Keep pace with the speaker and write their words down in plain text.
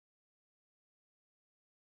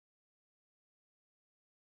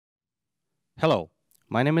Hello,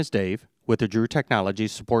 my name is Dave with the Drew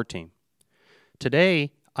Technologies support team.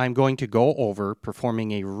 Today, I'm going to go over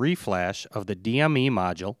performing a reflash of the DME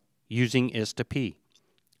module using ISTA-P.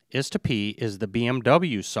 ISTA-P is the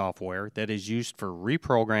BMW software that is used for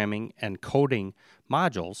reprogramming and coding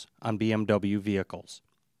modules on BMW vehicles.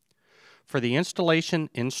 For the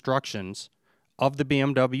installation instructions of the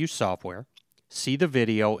BMW software, see the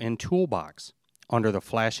video in Toolbox under the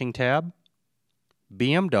Flashing tab,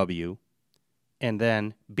 BMW, and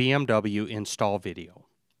then BMW install video.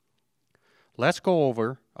 Let's go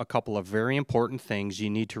over a couple of very important things you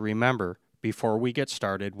need to remember before we get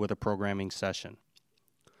started with a programming session.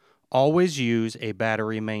 Always use a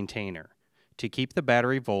battery maintainer to keep the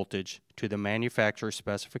battery voltage to the manufacturer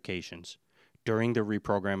specifications during the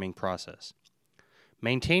reprogramming process.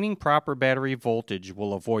 Maintaining proper battery voltage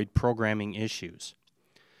will avoid programming issues.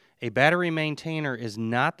 A battery maintainer is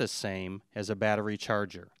not the same as a battery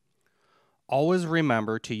charger. Always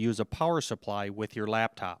remember to use a power supply with your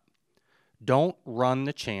laptop. Don't run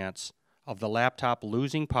the chance of the laptop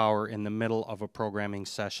losing power in the middle of a programming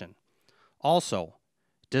session. Also,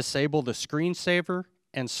 disable the screensaver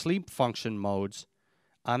and sleep function modes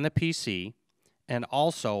on the PC, and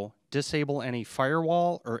also disable any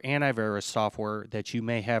firewall or antivirus software that you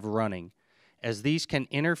may have running, as these can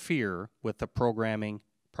interfere with the programming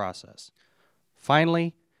process.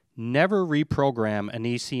 Finally, never reprogram an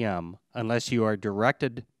ECM unless you are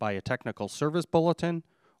directed by a technical service bulletin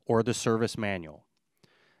or the service manual.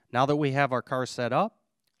 Now that we have our car set up,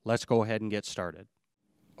 let's go ahead and get started.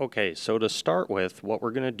 Okay, so to start with, what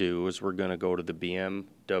we're going to do is we're going to go to the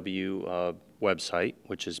BMW website,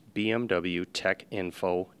 which is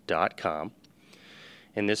bmwtechinfo.com.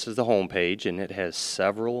 And this is the home page, and it has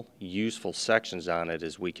several useful sections on it,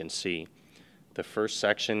 as we can see. The first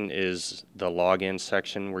section is the login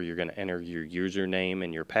section, where you're going to enter your username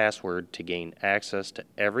and your password to gain access to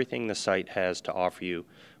everything the site has to offer you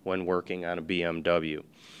when working on a BMW.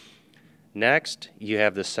 Next, you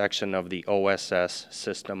have the section of the OSS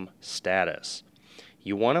system status.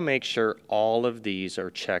 You want to make sure all of these are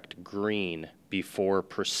checked green before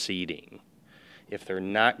proceeding. If they're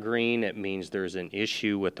not green, it means there's an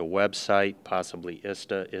issue with the website, possibly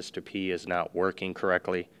ISTA-P is not working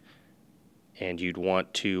correctly, and you'd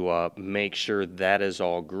want to make sure that is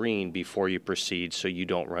all green before you proceed so you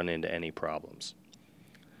don't run into any problems.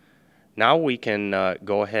 Now we can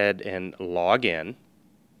go ahead and log in,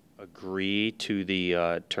 agree to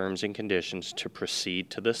the terms and conditions to proceed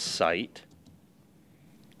to the site.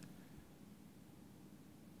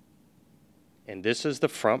 And this is the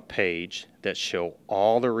front page that show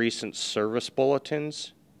all the recent service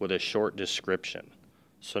bulletins with a short description.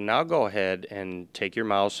 So now go ahead and take your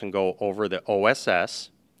mouse and go over the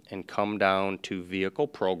OSS and come down to Vehicle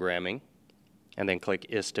Programming and then click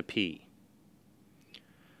ISTA-P.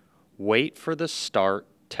 Wait for the Start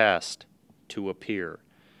Test to appear.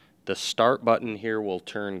 The Start button here will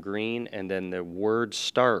turn green, and then the word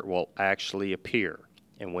Start will actually appear.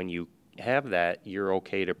 And when you have that, you're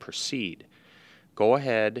okay to proceed. Go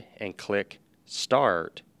ahead and click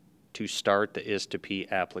Start to start the ISTA-P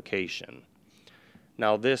application.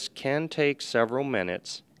 Now this can take several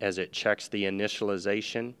minutes as it checks the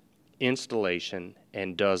initialization, installation,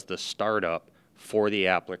 and does the startup for the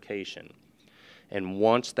application. And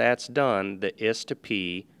once that's done, the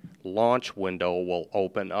ISTA-P launch window will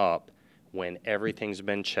open up when everything's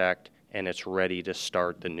been checked and it's ready to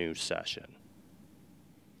start the new session.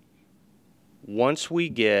 Once we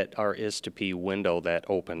get our ISTA-P window that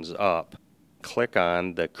opens up, click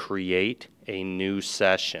on the Create a New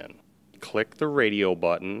Session. Click the radio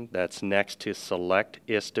button that's next to Select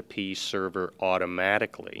ISTA-P Server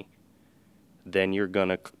automatically. Then you're going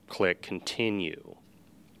to click Continue.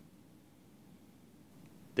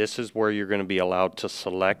 This is where you're going to be allowed to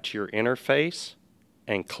select your interface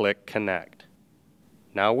and click Connect.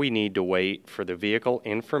 Now we need to wait for the vehicle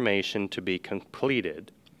information to be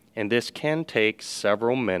completed, and this can take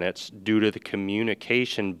several minutes due to the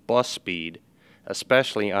communication bus speed,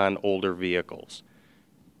 especially on older vehicles.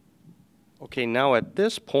 Okay, now at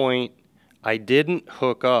this point, I didn't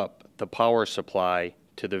hook up the power supply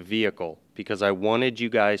to the vehicle because I wanted you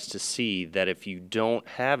guys to see that if you don't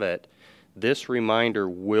have it, this reminder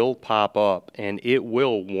will pop up and it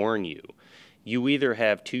will warn you. You either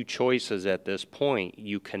have two choices at this point.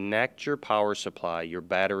 You connect your power supply, your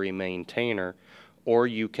battery maintainer, or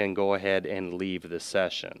you can go ahead and leave the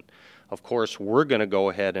session. Of course, we're going to go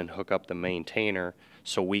ahead and hook up the maintainer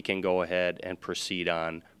so we can go ahead and proceed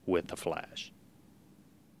on with the flash.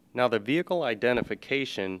 Now the vehicle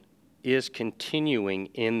identification is continuing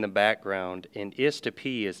in the background, and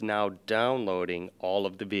ISTA-P is now downloading all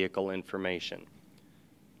of the vehicle information.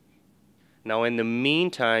 Now in the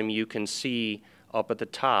meantime, you can see up at the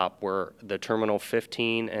top where the terminal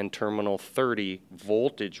 15 and terminal 30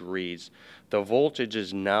 voltage reads. The voltage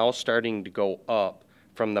is now starting to go up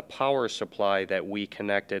from the power supply that we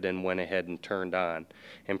connected and went ahead and turned on.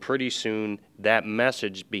 And pretty soon that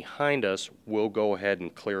message behind us will go ahead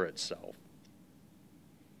and clear itself.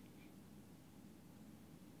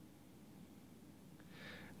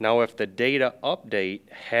 Now if the data update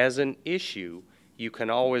has an issue, you can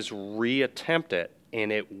always reattempt it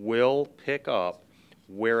and it will pick up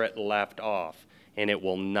where it left off and it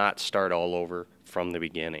will not start all over from the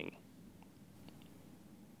beginning.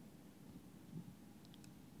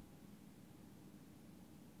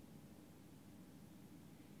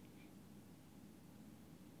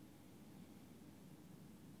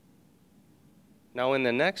 Now in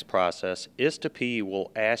the next process, ISTA-P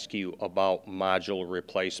will ask you about module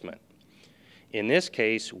replacement. In this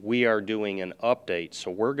case, we are doing an update,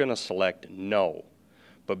 so we're going to select no.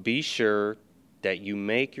 But be sure that you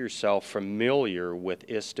make yourself familiar with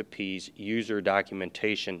ISTA-P's user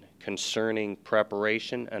documentation concerning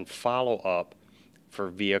preparation and follow-up for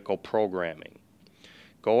vehicle programming.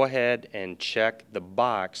 Go ahead and check the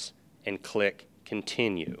box and click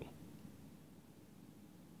Continue.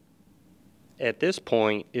 At this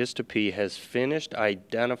point, ISTA-P has finished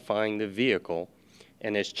identifying the vehicle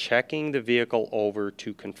and is checking the vehicle over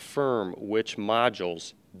to confirm which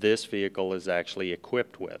modules this vehicle is actually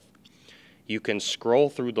equipped with. You can scroll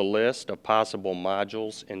through the list of possible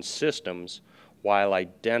modules and systems while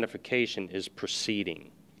identification is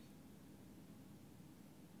proceeding.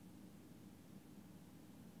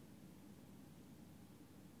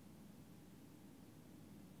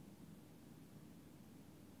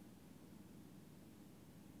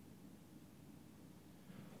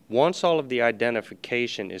 Once all of the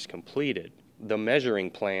identification is completed, the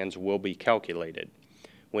measuring plans will be calculated.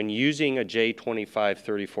 When using a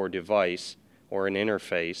J2534 device or an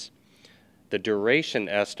interface, the duration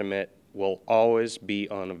estimate will always be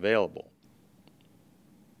unavailable.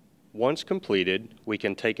 Once completed, we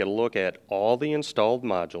can take a look at all the installed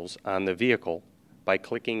modules on the vehicle by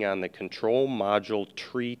clicking on the Control Module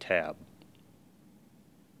Tree tab.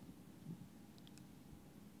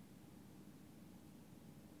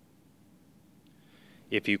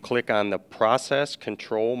 If you click on the Process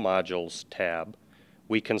Control Modules tab,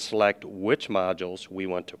 we can select which modules we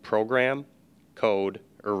want to program, code,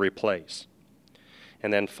 or replace.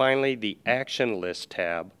 And then finally, the Action List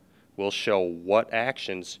tab will show what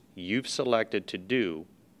actions you've selected to do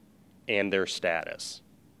and their status.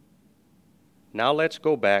 Now let's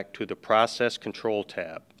go back to the Process Control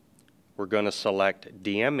tab. We're going to select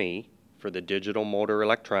DME for the Digital Motor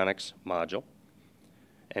Electronics module,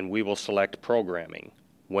 and we will select Programming.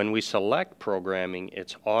 When we select Programming,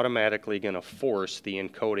 it's automatically going to force the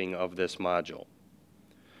encoding of this module.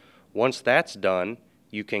 Once that's done,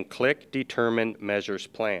 you can click Determine Measures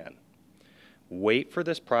Plan. Wait for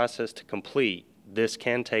this process to complete. This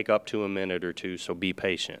can take up to a minute or two, so be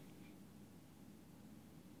patient.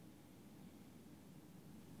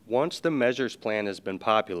 Once the measures plan has been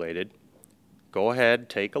populated, go ahead,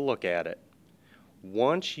 take a look at it.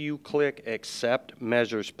 Once you click Accept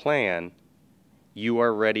Measures Plan, you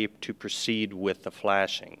are ready to proceed with the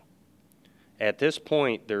flashing. At this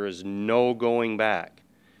point, there is no going back,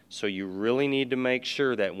 so you really need to make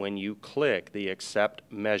sure that when you click the Accept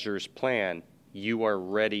Measures Plan, you are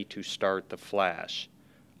ready to start the flash.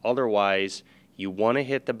 Otherwise, you want to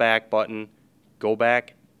hit the back button, go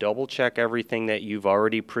back, double check everything that you've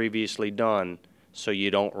already previously done so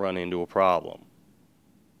you don't run into a problem.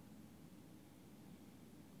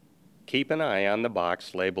 Keep an eye on the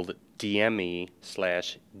box labeled DME/DDE.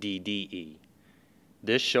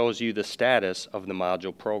 This shows you the status of the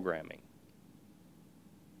module programming.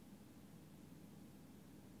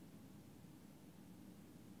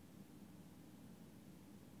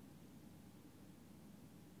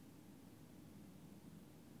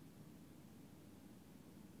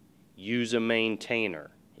 Use a maintainer.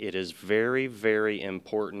 It is very, very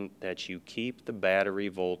important that you keep the battery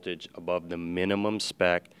voltage above the minimum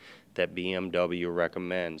spec that BMW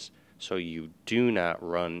recommends, so you do not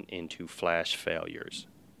run into flash failures.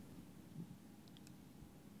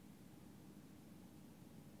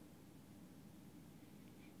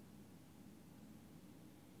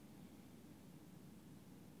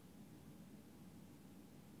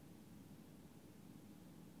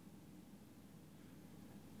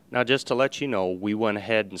 Now just to let you know, we went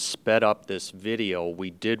ahead and sped up this video. We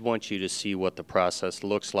did want you to see what the process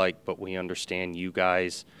looks like, but we understand you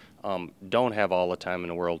guys don't have all the time in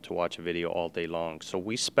the world to watch a video all day long. So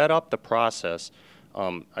we sped up the process,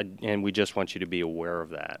 and we just want you to be aware of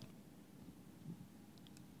that.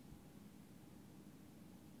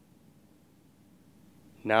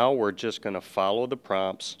 Now we're just going to follow the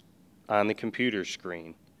prompts on the computer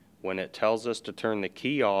screen when it tells us to turn the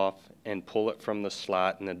key off and pull it from the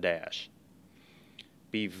slot in the dash.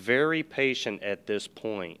 Be very patient at this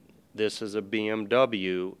point. This is a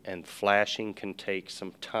BMW and flashing can take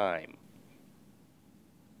some time.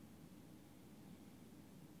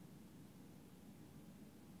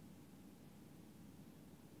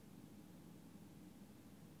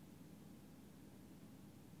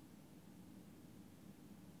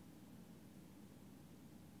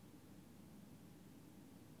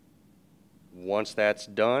 Once that's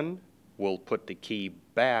done, we'll put the key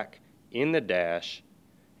back in the dash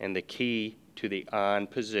and the key to the on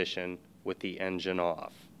position with the engine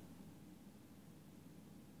off.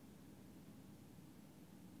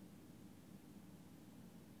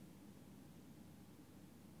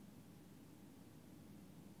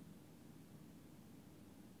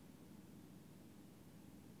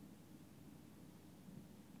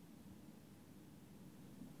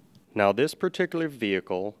 Now this particular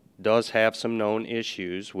vehicle does have some known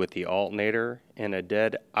issues with the alternator and a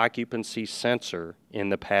dead occupancy sensor in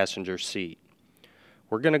the passenger seat.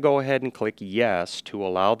 We're going to go ahead and click yes to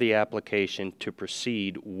allow the application to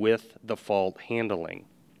proceed with the fault handling.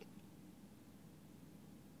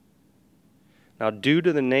 Now, due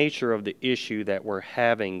to the nature of the issue that we're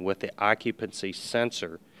having with the occupancy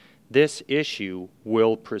sensor, this issue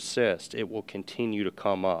will persist. It will continue to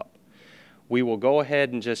come up. We will go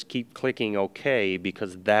ahead and just keep clicking OK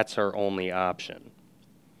because that's our only option.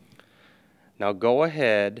 Now go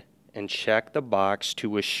ahead and check the box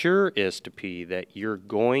to assure ISTA that you're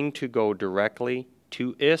going to go directly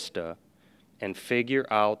to ISTA and figure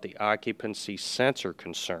out the occupancy sensor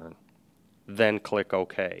concern. Then click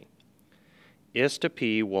OK.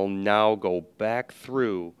 ISTA will now go back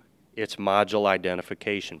through its module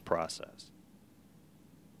identification process.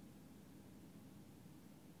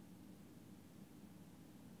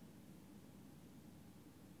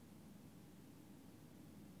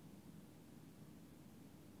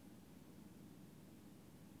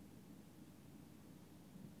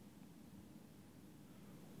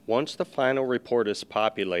 Once the final report is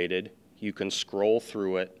populated, you can scroll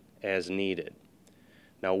through it as needed.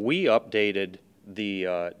 Now we updated the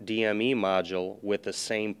DME module with the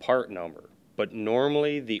same part number, but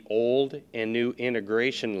normally the old and new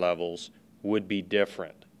integration levels would be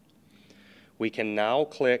different. We can now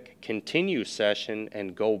click Continue Session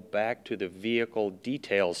and go back to the Vehicle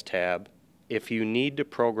Details tab if you need to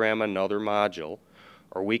program another module,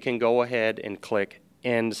 or we can go ahead and click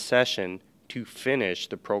End Session to finish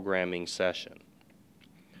the programming session.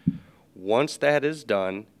 Once that is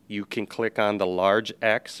done, you can click on the large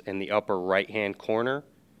X in the upper right-hand corner,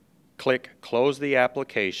 click Close the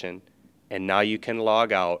application, and now you can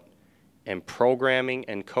log out, and programming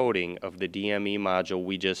and coding of the DME module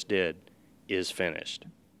we just did is finished.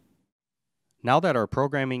 Now that our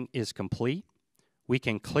programming is complete, we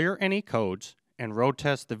can clear any codes and road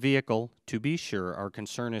test the vehicle to be sure our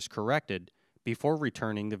concern is corrected before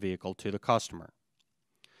returning the vehicle to the customer.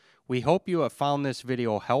 We hope you have found this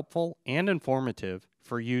video helpful and informative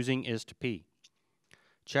for using ISTA.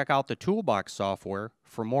 Check out the Toolbox software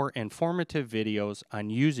for more informative videos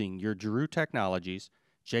on using your Giroux Technologies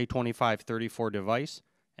J2534 device,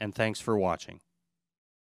 and thanks for watching.